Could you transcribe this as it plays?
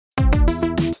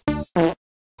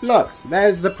Look,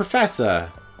 there's the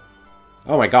professor.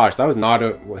 Oh my gosh, that was not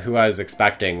who I was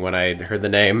expecting when I heard the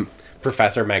name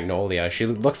Professor Magnolia. She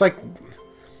looks like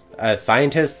a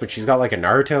scientist, but she's got like a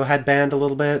Naruto headband a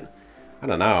little bit. I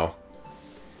don't know.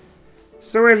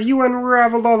 So have you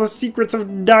unraveled all the secrets of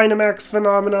Dynamax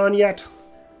phenomenon yet?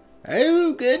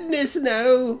 Oh goodness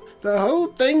no, the whole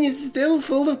thing is still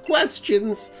full of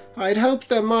questions. I'd hoped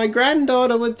that my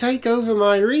granddaughter would take over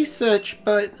my research,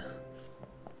 but...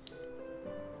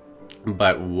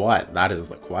 But what? That is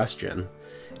the question.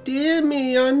 Dear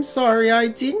me, I'm sorry, I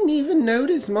didn't even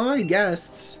notice my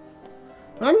guests.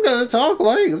 I'm gonna talk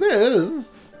like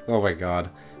this. Oh my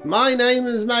god. My name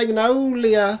is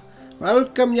Magnolia.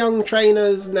 Welcome, young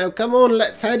trainers. Now come on,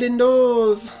 let's head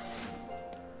indoors.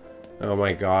 Oh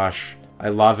my gosh. I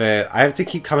love it. I have to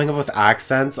keep coming up with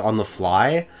accents on the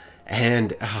fly,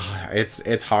 and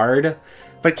it's hard,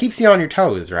 but it keeps you on your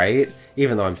toes, right?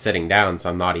 Even though I'm sitting down,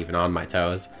 so I'm not even on my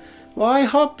toes. Why,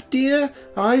 Hop, dear,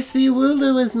 I see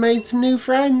Wooloo has made some new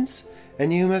friends.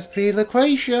 And you must be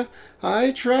Loquacia.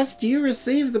 I trust you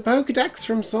received the Pokédex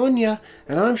from Sonia,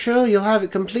 and I'm sure you'll have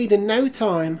it complete in no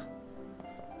time.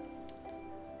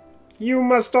 You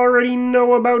must already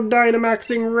know about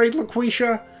Dynamaxing, right,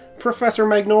 Loquacia? Professor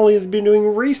Magnolia has been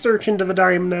doing research into the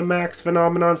Dynamax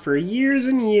phenomenon for years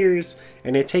and years,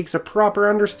 and it takes a proper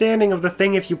understanding of the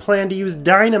thing if you plan to use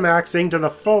Dynamaxing to the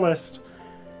fullest.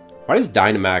 Why does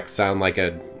Dynamax sound like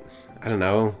a, I don't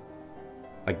know,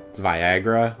 like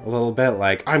Viagra a little bit?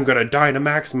 Like, I'm gonna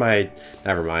Dynamax my...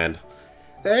 Never mind.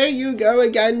 There you go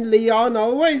again, Leon,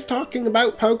 always talking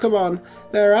about Pokemon.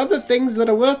 There are other things that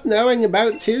are worth knowing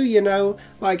about too, you know,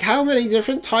 like how many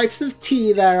different types of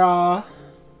tea there are.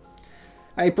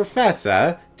 Hey,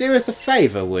 Professor, do us a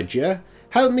favour, would you?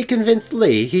 Help me convince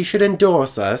Lee he should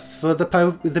endorse us for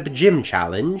the gym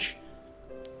challenge.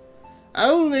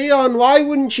 Oh, Leon, why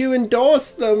wouldn't you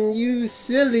endorse them, you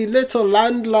silly little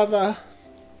landlubber?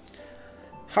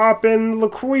 Hop and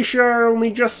Loquacia only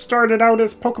just started out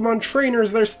as Pokemon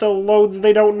trainers. There's still loads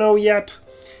they don't know yet.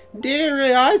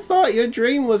 Dearie, I thought your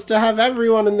dream was to have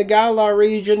everyone in the Galar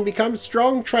region become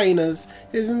strong trainers.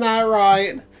 Isn't that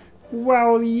right?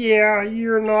 Well, yeah,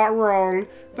 you're not wrong.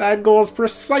 That goal is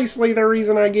precisely the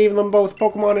reason I gave them both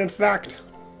Pokemon, in fact.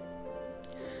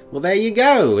 Well, there you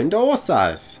go. Endorse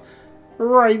us.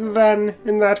 Right then,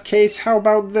 in that case, how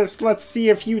about this? Let's see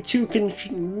if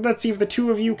the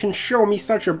two of you can show me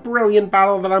such a brilliant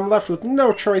battle that I'm left with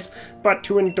no choice but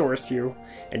to endorse you.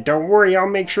 And don't worry, I'll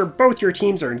make sure both your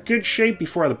teams are in good shape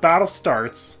before the battle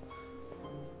starts.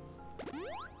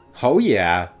 Oh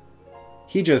yeah.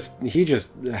 He just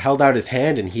held out his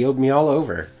hand and healed me all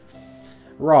over.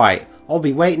 Right, I'll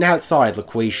be waiting outside,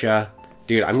 Loquacia.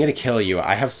 Dude, I'm gonna kill you.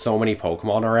 I have so many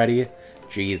Pokemon already.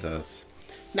 Jesus.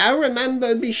 Now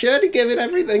remember, be sure to give it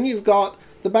everything you've got.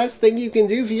 The best thing you can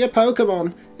do for your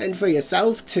Pokemon, and for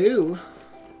yourself too.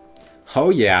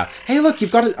 Oh yeah. Hey look,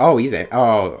 you've got it. Oh,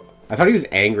 oh, I thought he was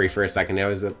angry for a second.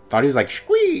 I thought he was like,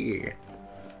 squee.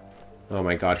 Oh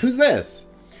my god, who's this?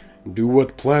 Do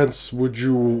what plants would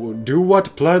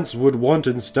want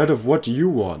instead of what you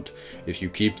want. If you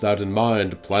keep that in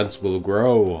mind, plants will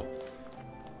grow.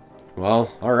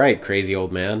 Well, alright, crazy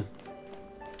old man.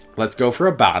 Let's go for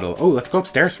a battle. Oh, let's go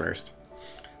upstairs first.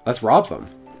 Let's rob them.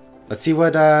 Let's see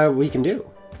what we can do.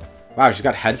 Wow, she's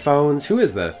got headphones. Who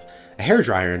is this? A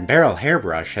hairdryer and barrel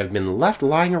hairbrush have been left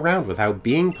lying around without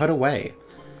being put away.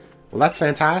 Well, that's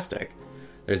fantastic.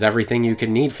 There's everything you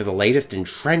can need for the latest and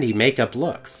trendy makeup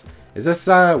looks. Is this,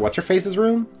 what's-her-face's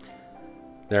room?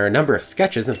 There are a number of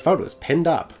sketches and photos pinned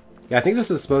up. Yeah, I think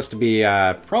this is supposed to be,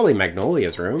 probably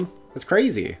Magnolia's room. That's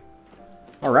crazy.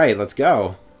 Alright, let's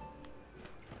go.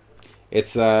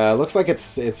 It's, looks like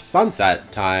it's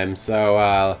sunset time,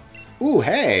 so, ooh,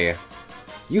 hey!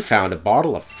 You found a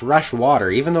bottle of fresh water,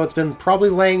 even though it's been probably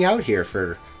laying out here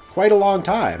for quite a long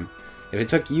time. If it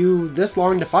took you this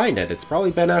long to find it, it's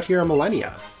probably been out here a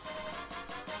millennia.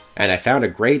 And I found a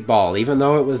great ball, even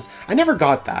though it was... I never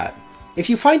got that. If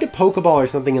you find a Pokeball or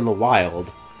something in the wild,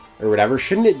 or whatever,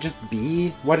 shouldn't it just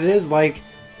be what it is? Like,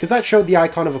 because that showed the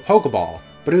icon of a Pokeball,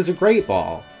 but it was a Great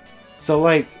Ball. So,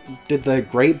 like, did the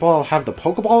Great Ball have the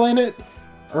Pokeball in it?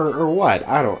 Or what?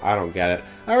 I don't get it.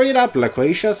 Hurry it up,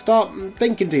 Loquacia. Stop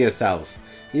thinking to yourself.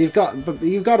 You've got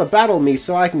to battle me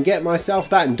so I can get myself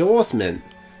that endorsement.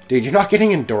 Dude, you're not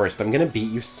getting endorsed. I'm gonna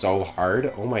beat you so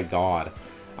hard. Oh my god.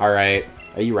 Alright,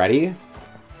 are you ready?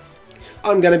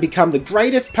 I'm gonna become the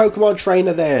greatest Pokemon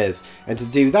trainer there is. And to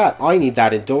do that, I need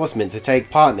that endorsement to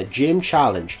take part in the gym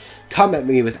challenge. Come at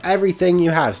me with everything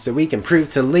you have so we can prove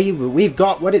to Lee we've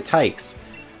got what it takes.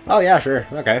 Oh yeah, sure.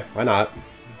 Okay, why not?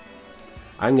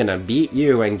 I'm gonna beat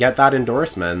you and get that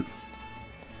endorsement.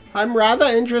 I'm rather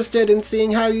interested in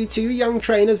seeing how you two young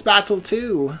trainers battle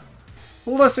too.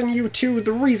 Listen, you two,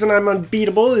 the reason I'm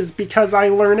unbeatable is because I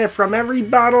learn it from every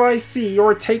battle I see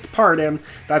or take part in.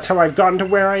 That's how I've gotten to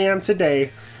where I am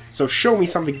today. So show me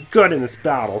something good in this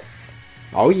battle.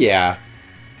 Oh yeah.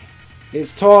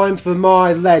 It's time for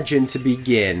my legend to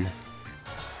begin.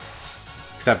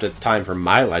 Except it's time for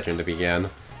my legend to begin.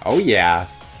 Oh yeah.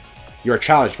 You are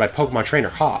challenged by Pokemon Trainer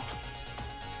Hop.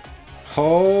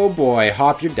 Oh boy,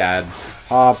 Hop, you're dead.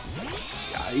 Hop,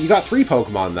 you got 3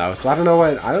 Pokemon though, so I don't know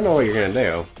what you're gonna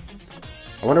do.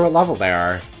 I wonder what level they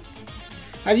are.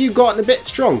 Have you gotten a bit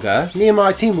stronger? Me and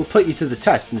my team will put you to the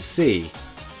test and see.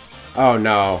 Oh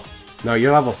no. No,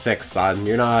 you're level 6, son.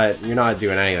 You're not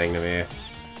doing anything to me.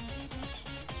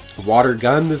 Water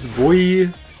gun this boy.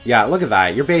 Yeah, look at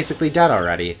that. You're basically dead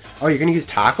already. Oh, you're gonna use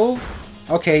Tackle?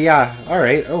 Okay, yeah.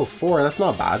 Alright. Oh, 4. That's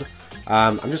not bad.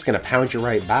 I'm just gonna pound you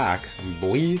right back,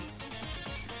 boy.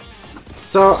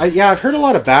 So, yeah, I've heard a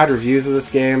lot of bad reviews of this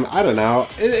game. I don't know.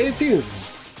 It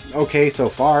seems okay so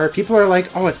far. People are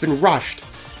like, oh, it's been rushed.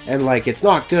 And, like, it's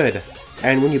not good.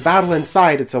 And when you battle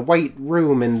inside, it's a white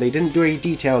room and they didn't do any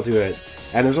detail to it.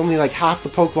 And there's only, like, half the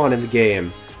Pokemon in the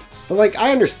game. But, like,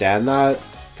 I understand that.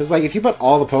 Because, like, if you put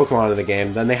all the Pokemon in the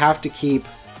game, then they have to keep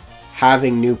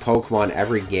having new Pokemon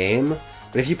every game.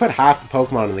 But if you put half the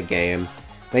Pokemon in the game,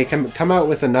 they can come out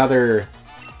with another,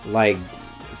 like,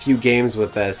 few games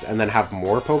with this and then have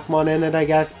more Pokemon in it, I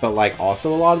guess. But, like,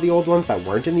 also a lot of the old ones that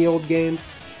weren't in the old games.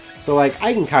 So, like,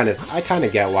 I kind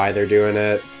of get why they're doing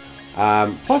it.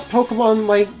 Plus Pokemon,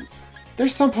 like,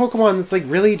 there's some Pokemon that's like,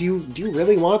 really, do you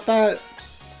really want that?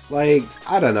 Like,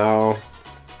 I don't know.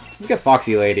 Let's get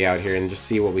Foxy Lady out here and just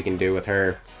see what we can do with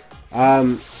her.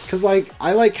 Cause like,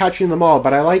 I like catching them all,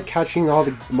 but I like catching all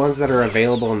the ones that are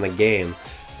available in the game.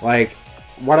 Like,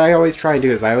 what I always try and do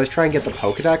is I always try and get the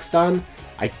Pokedex done.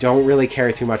 I don't really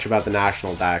care too much about the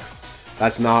National Dex.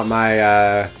 That's not my,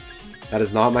 that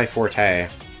is not my forte.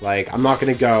 Like, I'm not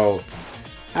gonna go,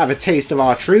 have a taste of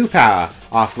our true power.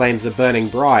 Our flames are burning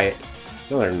bright.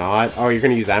 No, they're not. Oh, you're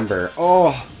gonna use Ember.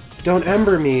 Oh, don't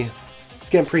Ember me. It's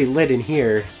getting pretty lit in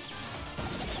here.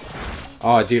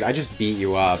 Oh, dude, I just beat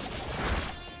you up.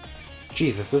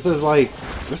 Jesus, this is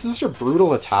such a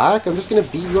brutal attack. I'm just gonna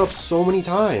beat you up so many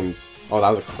times. Oh, that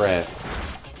was a crit.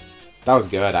 That was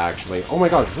good, actually. Oh my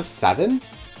god, is this 7?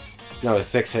 No, it's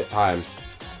 6 hit times.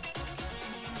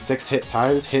 6 hit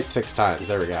times? Hit 6 times.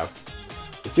 There we go.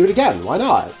 Let's do it again. Why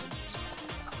not?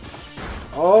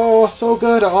 Oh, so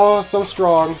good. Oh, so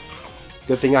strong.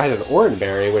 Good thing I had an Oran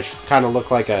Berry, which kind of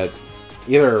looked like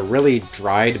either a really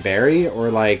dried berry or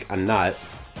like a nut.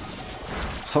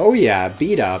 Oh yeah,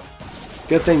 beat up.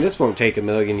 Good thing this won't take a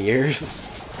million years.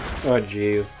 Oh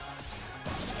jeez.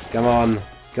 Come on.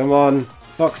 Come on.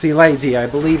 Foxy Lady, I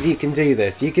believe you can do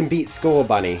this. You can beat Skull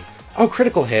Bunny. Oh,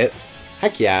 critical hit.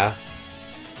 Heck yeah.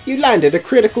 You landed a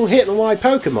critical hit on my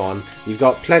Pokemon. You've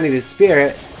got plenty of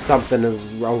spirit, something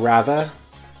or rather.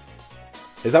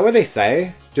 Is that what they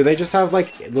say? Do they just have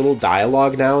like little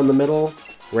dialogue now in the middle?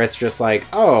 Where it's just like,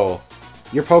 oh,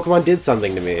 your Pokemon did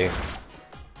something to me.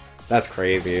 That's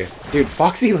crazy. Dude,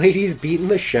 Foxy Lady's beating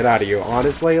the shit out of you,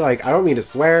 honestly. Like, I don't mean to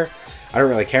swear. I don't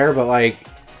really care, but like,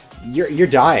 you're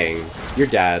dying. You're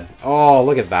dead. Oh,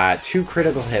 look at that. 2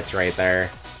 critical hits right there.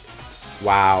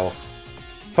 Wow.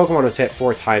 Pokemon was hit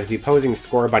 4 times. The opposing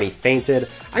Score Bunny fainted.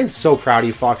 I'm so proud of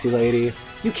you, Foxy Lady.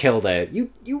 You killed it. You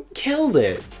killed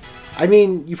it. I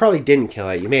mean, you probably didn't kill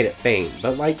it. You made it faint.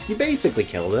 But, like, you basically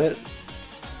killed it.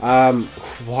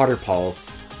 Water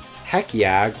Pulse. Heck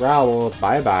yeah. Growl.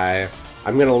 Bye-bye.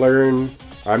 I'm gonna learn...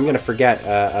 Or I'm gonna forget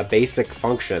a basic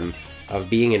function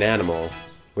of being an animal.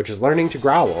 Which is learning to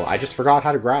growl. I just forgot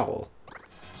how to growl.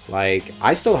 Like,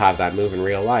 I still have that move in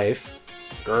real life.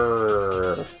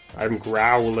 Grrr. I'm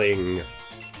growling.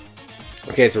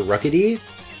 Okay, it's a Rookidee.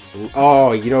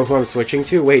 Oh, you know who I'm switching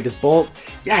to? Wait, does Bolt...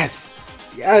 Yes!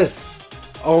 Yes!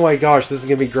 Oh my gosh, this is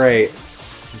gonna be great.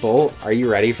 Bolt, are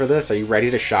you ready for this? Are you ready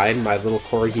to shine, my little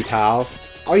corgi pal?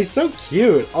 Oh, he's so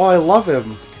cute! Oh, I love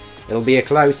him! It'll be a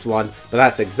close one, but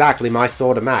that's exactly my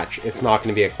sort of match. It's not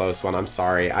gonna be a close one, I'm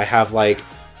sorry. I have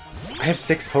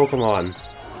 6 Pokemon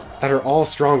that are all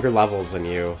stronger levels than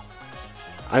you.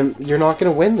 You're not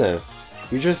gonna win this.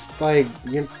 You're just, like,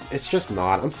 it's just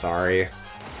not. I'm sorry.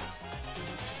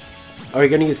 Oh, you're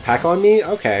gonna use Peck on me?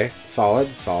 Okay.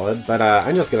 Solid, solid. But,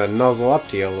 I'm just gonna nuzzle up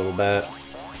to you a little bit.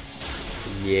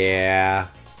 Yeah.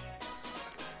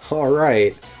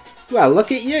 Alright. Well,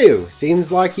 look at you!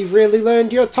 Seems like you've really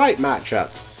learned your type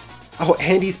matchups. Oh,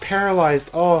 and he's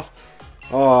paralyzed. Oh.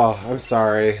 Oh, I'm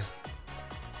sorry.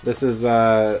 This is,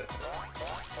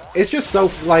 it's just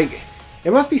so, like...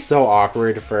 It must be so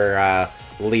awkward for,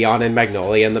 Leon and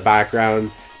Magnolia in the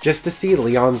background. Just to see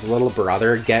Leon's little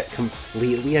brother get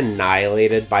completely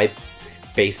annihilated by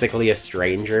basically a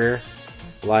stranger.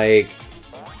 Like,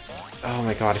 oh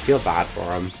my god, I feel bad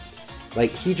for him.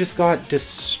 Like, he just got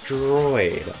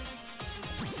destroyed.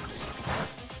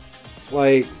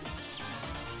 Like,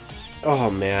 oh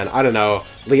man, I don't know.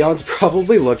 Leon's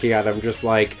probably looking at him just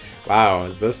like, wow,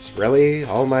 is this really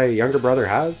all my younger brother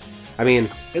has? I mean,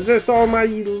 is this all my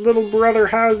little brother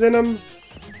has in him?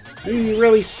 He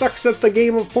really sucks at the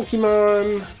game of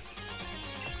Pokemon.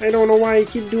 I don't know why I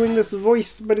keep doing this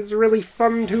voice, but it's really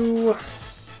fun too.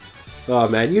 Oh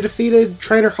man, you defeated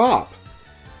Trainer Hop.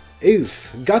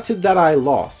 Oof, gutted that I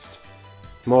lost.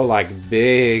 More like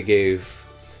big oof.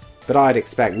 But I'd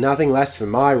expect nothing less from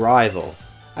my rival.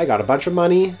 I got a bunch of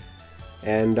money,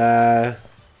 and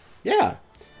yeah.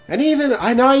 And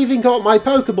I even got my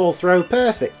Pokeball throw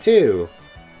perfect too.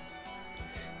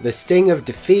 The sting of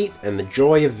defeat and the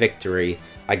joy of victory.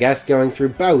 I guess going through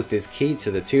both is key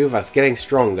to the two of us getting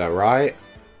stronger, right?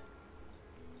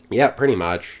 Yeah, pretty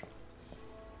much.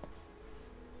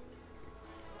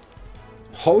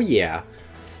 Oh yeah.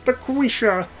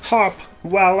 LaQuisha, Hop.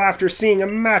 Well, after seeing a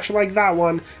match like that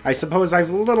one, I suppose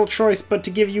I've little choice but to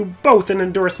give you both an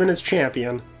endorsement as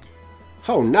champion.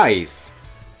 Oh, nice.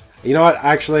 You know what,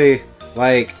 actually,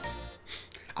 like,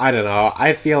 I don't know,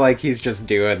 I feel like he's just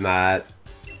doing that.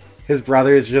 His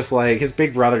brother's just like, his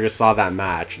big brother just saw that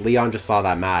match. Leon just saw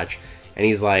that match. And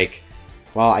he's like,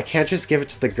 well, I can't just give it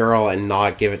to the girl and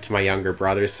not give it to my younger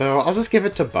brother, so I'll just give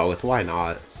it to both. Why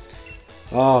not?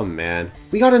 Oh, man.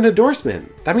 We got an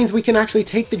endorsement. That means we can actually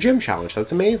take the gym challenge.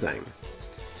 That's amazing.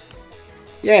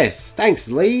 Yes, thanks,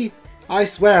 Lee. I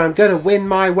swear I'm gonna win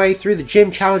my way through the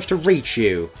gym challenge to reach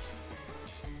you.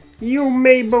 You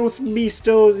may both be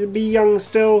young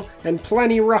still, and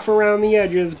plenty rough around the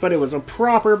edges, but it was a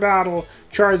proper battle.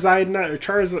 Charizard...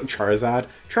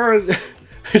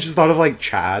 I just thought of, like,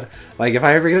 Chad. Like, if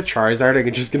I ever get a Charizard,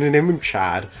 I'm just gonna name him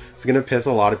Chad. It's gonna piss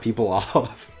a lot of people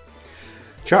off.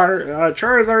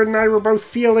 Charizard and I were both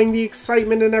feeling the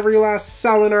excitement in every last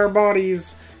cell in our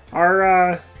bodies.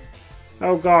 Our,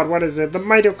 oh god, what is it? The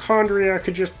mitochondria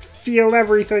could just feel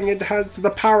everything. It has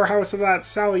the powerhouse of that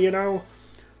cell, you know?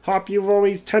 Hop, you've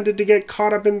always tended to get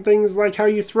caught up in things like how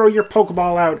you throw your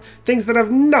Pokeball out. Things that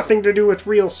have nothing to do with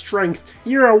real strength.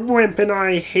 You're a wimp and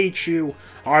I hate you.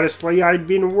 Honestly, I'd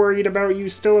been worried about you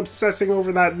still obsessing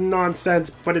over that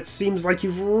nonsense, but it seems like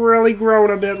you've really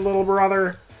grown a bit, little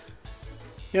brother.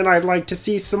 And I'd like to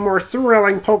see some more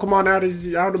thrilling Pokemon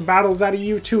out of battles out of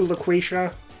you too,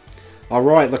 LaQuisha.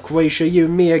 Alright, LaQuisha, you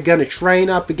and me are gonna train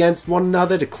up against one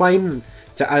another to aim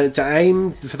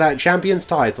for that champion's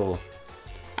title.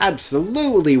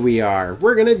 Absolutely we are.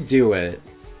 We're gonna do it.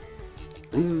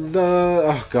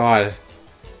 Oh god.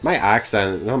 My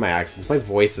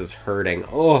voice is hurting.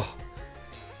 Oh.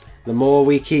 The more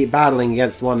we keep battling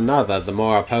against one another, the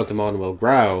more our Pokemon will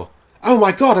grow. Oh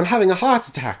my god, I'm having a heart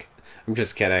attack. I'm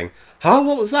just kidding. Huh?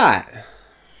 What was that?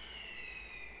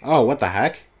 Oh, what the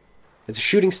heck? It's a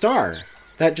shooting star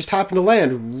that just happened to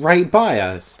land right by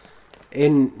us.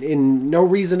 In no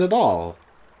reason at all.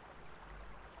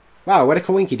 Wow, what a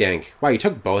coinky-dink. Wow, you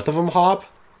took both of them, Hop?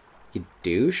 You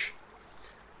douche.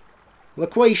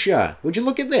 LaQuisha, would you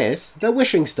look at this? They're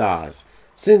wishing stars.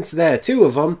 Since there are two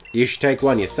of them, you should take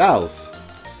one yourself.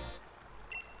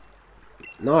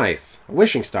 Nice. A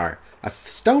wishing star. A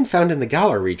stone found in the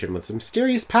Galar region with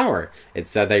mysterious power. It's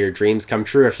said that your dreams come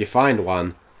true if you find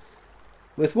one.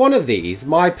 With one of these,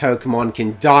 my Pokemon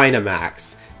can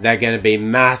Dynamax. They're gonna be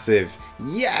massive.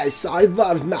 Yes, I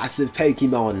love massive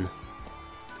Pokemon.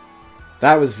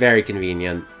 That was very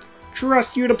convenient.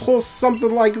 Trust you to pull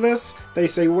something like this? They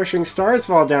say wishing stars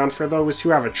fall down for those who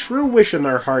have a true wish in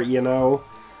their heart, you know.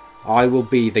 I will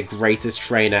be the greatest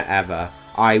trainer ever.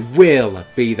 I will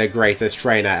be the greatest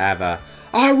trainer ever.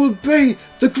 I will be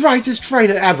the greatest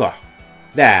trainer ever.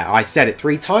 There, I said it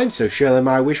 3 times, so surely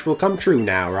my wish will come true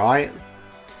now, right?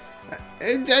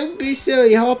 Don't be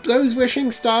silly, Hop. Those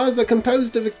wishing stars are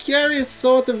composed of a curious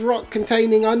sort of rock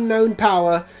containing unknown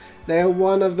power. They are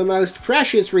one of the most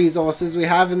precious resources we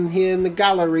have here in the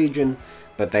Galar region.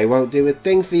 But they won't do a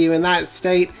thing for you in that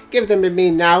state. Give them to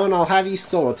me now and I'll have you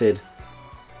sorted.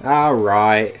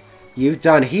 Alright. You've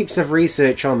done heaps of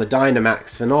research on the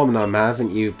Dynamax phenomenon,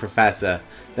 haven't you, Professor?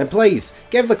 Then please,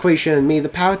 give LaQuisha and me the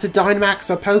power to Dynamax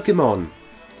our Pokemon.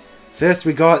 First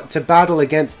we got to battle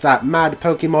against that mad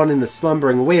Pokemon in the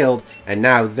Slumbering Weald, and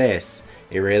now this.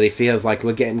 It really feels like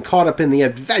we're getting caught up in the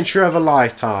adventure of a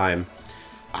lifetime.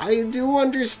 I do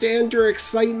understand your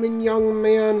excitement, young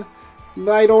man,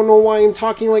 I don't know why I'm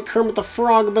talking like Kermit the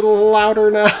Frog, but a little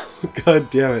louder now. God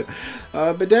damn it.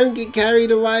 But don't get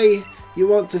carried away. You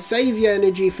want to save your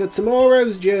energy for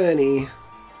tomorrow's journey.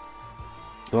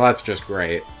 Well, that's just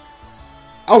great.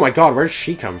 Oh my god, where did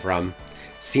she come from?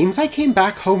 Seems I came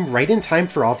back home right in time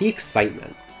for all the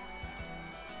excitement.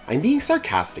 I'm being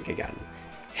sarcastic again.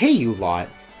 Hey, you lot.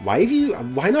 Why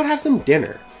not have some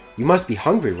dinner? You must be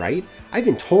hungry, right? I've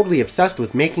been totally obsessed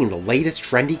with making the latest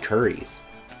trendy curries.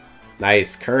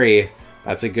 Nice, curry.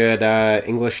 That's a good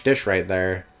English dish right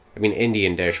there. I mean,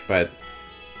 Indian dish, but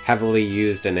heavily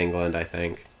used in England, I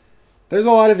think. There's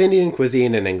a lot of Indian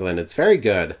cuisine in England. It's very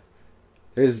good.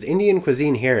 There's Indian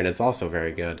cuisine here, and it's also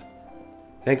very good.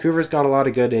 Vancouver's got a lot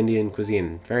of good Indian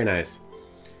cuisine. Very nice.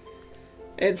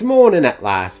 It's morning at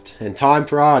last, and time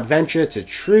for our adventure to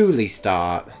truly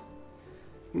start.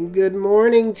 Good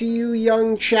morning to you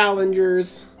young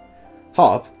challengers.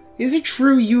 Hop, is it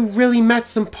true you really met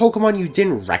some Pokemon you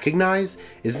didn't recognize?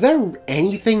 Is there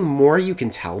anything more you can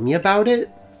tell me about it?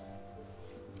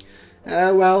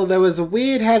 Well, there was a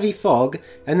weird heavy fog,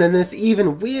 and then this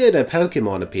even weirder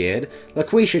Pokemon appeared.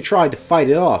 LaQuisha tried to fight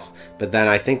it off, but then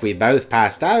I think we both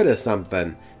passed out or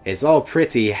something. It's all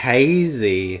pretty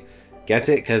hazy. Get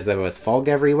it? Because there was fog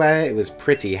everywhere? It was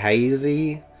pretty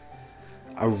hazy.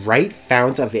 A right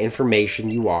fount of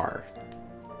information you are.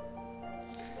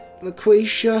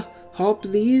 LaQuisha, Hop,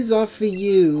 these are for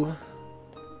you.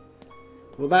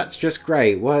 Well, that's just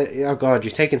great. What? Oh god,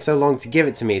 you're taking so long to give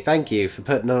it to me. Thank you for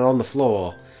putting it on the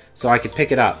floor so I could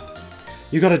pick it up.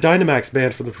 You got a Dynamax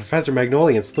band from the Professor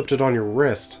Magnolia and slipped it on your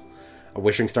wrist. A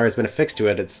wishing star has been affixed to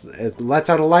it. It lets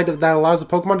out a light that allows the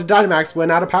Pokemon to Dynamax when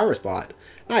at a power spot.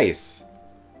 Nice.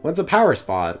 What's a power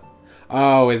spot?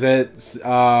 Oh, is it?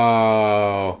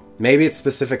 Oh, maybe it's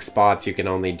specific spots you can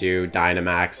only do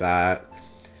Dynamax at.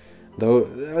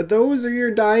 Those are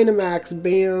your Dynamax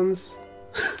bands.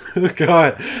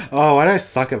 God. Oh, why do I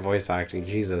suck at voice acting?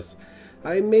 Jesus.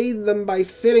 I made them by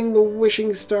fitting the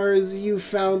wishing stars you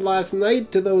found last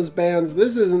night to those bands.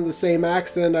 This isn't the same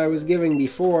accent I was giving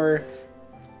before.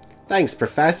 Thanks,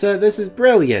 Professor. This is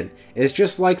brilliant. It's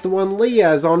just like the one Lee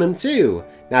has on him, too.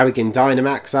 Now we can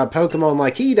Dynamax our Pokemon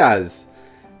like he does.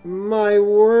 My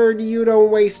word, you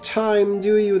don't waste time,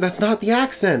 do you? That's not the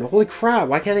accent. Holy crap,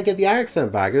 why can't I get the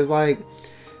accent back? It was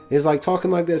like talking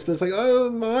like this, but it's like, oh,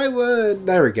 my word.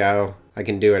 There we go. I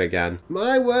can do it again.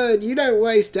 My word, you don't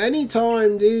waste any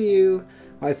time, do you?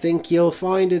 I think you'll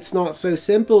find it's not so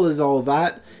simple as all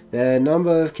that. There are a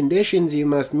number of conditions you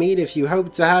must meet if you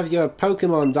hope to have your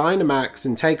Pokemon Dynamax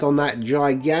and take on that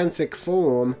gigantic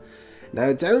form.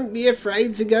 Now don't be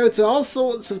afraid to go to all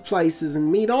sorts of places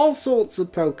and meet all sorts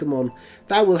of Pokemon.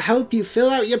 That will help you fill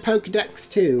out your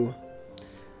Pokédex too.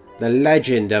 The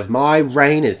legend of my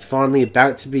reign is finally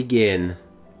about to begin.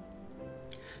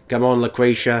 Come on,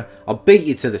 LaQuisha. I'll beat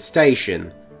you to the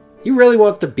station. He really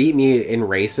wants to beat me in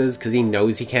races because he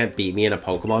knows he can't beat me in a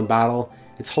Pokemon battle.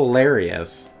 It's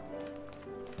hilarious.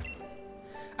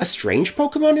 A strange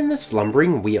Pokemon in the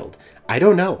slumbering weald. I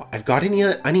don't know. I've got an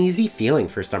uneasy feeling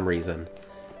for some reason.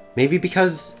 Maybe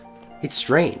because it's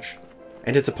strange.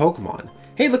 And it's a Pokemon.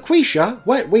 Hey, LaQuisha!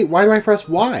 What? Wait, why do I press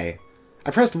Y?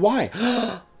 I pressed Y.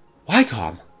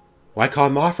 Wycom!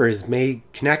 Wycom offers may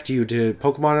connect you to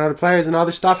Pokemon and other players and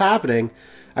other stuff happening.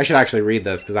 I should actually read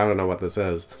this because I don't know what this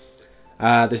is.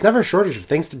 There's never a shortage of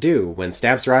things to do. When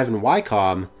stamps arrive in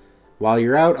Wycom, while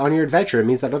you're out on your adventure, it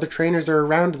means that other trainers are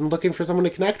around and looking for someone to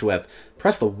connect with.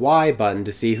 Press the Y button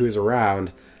to see who's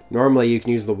around. Normally, you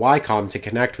can use the Wycom to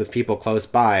connect with people close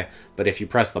by, but if you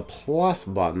press the plus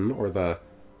button, or the...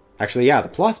 Actually, yeah, the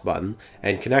plus button,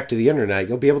 and connect to the internet,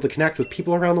 you'll be able to connect with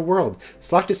people around the world.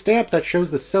 Select a stamp that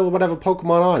shows the silhouette of a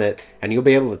Pokemon on it, and you'll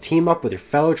be able to team up with your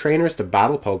fellow trainers to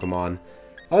battle Pokemon.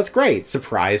 Oh, that's great.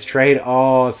 Surprise trade.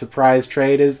 Oh, surprise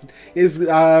trade is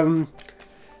the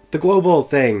global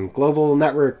thing. Global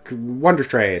network Wonder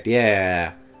Trade.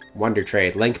 Yeah. Wonder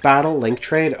Trade. Link battle, link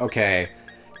trade. Okay.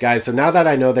 Guys, so now that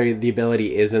I know the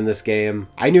ability is in this game,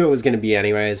 I knew it was going to be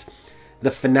anyways.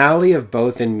 The finale of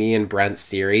both in me and Brent's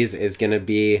series is going to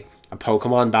be a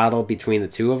Pokemon battle between the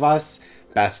two of us.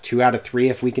 Best 2 out of 3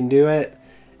 if we can do it.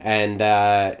 And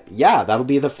yeah, that'll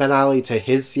be the finale to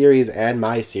his series and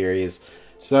my series.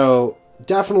 So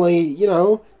definitely, you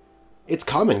know, it's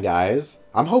coming, guys.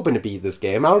 I'm hoping to beat this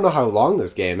game. I don't know how long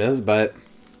this game is, but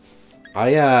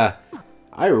I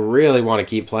really want to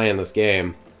keep playing this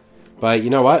game. But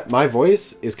you know what? My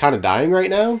voice is kind of dying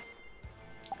right now.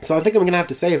 So I think I'm going to have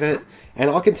to save it. And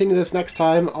I'll continue this next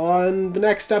time on the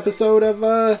next episode of,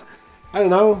 I don't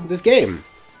know, this game.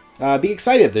 Be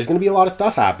excited. There's going to be a lot of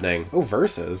stuff happening. Oh,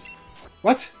 versus.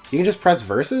 What? You can just press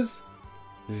versus?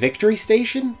 Victory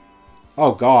Station?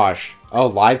 Oh, gosh. Oh,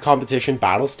 live competition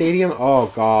battle stadium?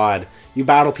 Oh, God. You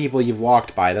battle people you've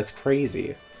walked by. That's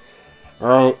crazy.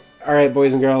 Alright,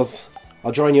 boys and girls.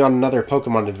 I'll join you on another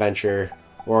Pokemon adventure.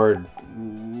 Or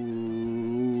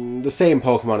the same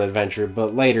Pokemon adventure,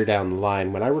 but later down the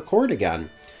line when I record again.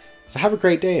 So have a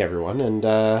great day, everyone. And,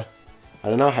 I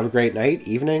don't know, have a great night,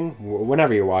 evening,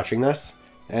 whenever you're watching this.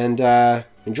 And,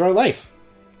 enjoy life.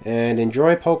 And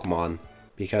enjoy Pokemon.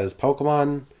 Because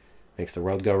Pokemon makes the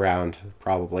world go round.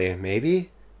 Probably.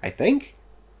 Maybe? I think?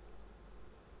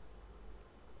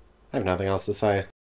 I have nothing else to say.